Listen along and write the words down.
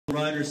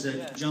Riders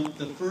that jumped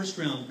the first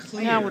round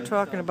clear. Now we're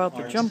talking about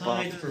the jump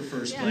off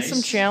and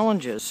some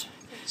challenges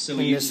so in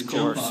we use this the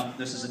jump course. off.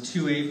 This is a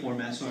 2A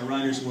format, so our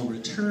riders will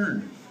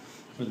return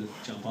for the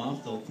jump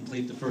off. They'll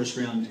complete the first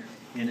round,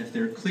 and if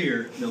they're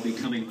clear, they'll be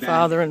coming back.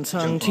 Father and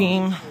son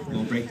team,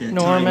 we'll break that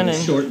Norman time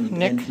with a and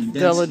Nick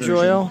condensed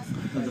Delajoyle,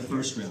 version of the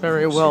first round.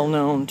 very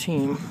well-known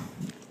team.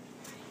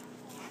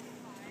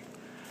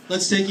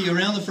 Let's take you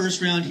around the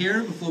first round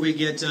here before we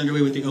get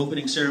underway with the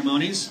opening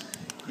ceremonies.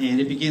 And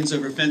it begins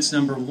over fence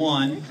number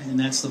 1, and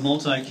that's the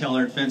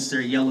multicolored fence there,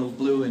 yellow,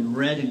 blue, and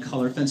red in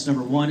color. Fence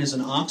number 1 is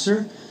an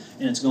oxer,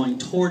 and it's going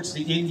towards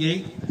the in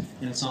gate,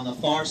 and it's on the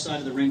far side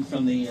of the ring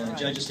from the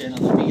judges' stand,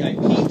 on the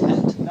VIP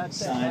tent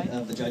side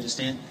of the judges'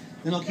 stand.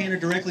 Then I'll canter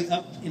directly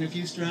up in a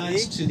few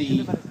strides to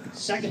the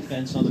second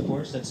fence on the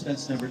course. That's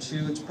fence number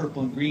 2. It's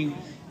purple and green,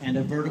 and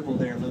a vertical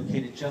there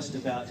located just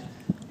about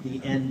the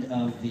end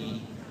of the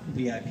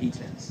VIP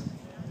tents.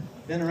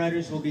 Then the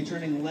riders will be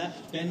turning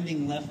left,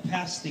 bending left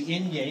past the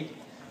in gate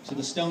to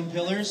the stone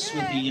pillars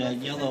with the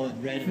yellow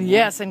and red. And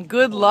yes, and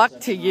good luck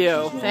to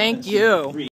you. Thank you.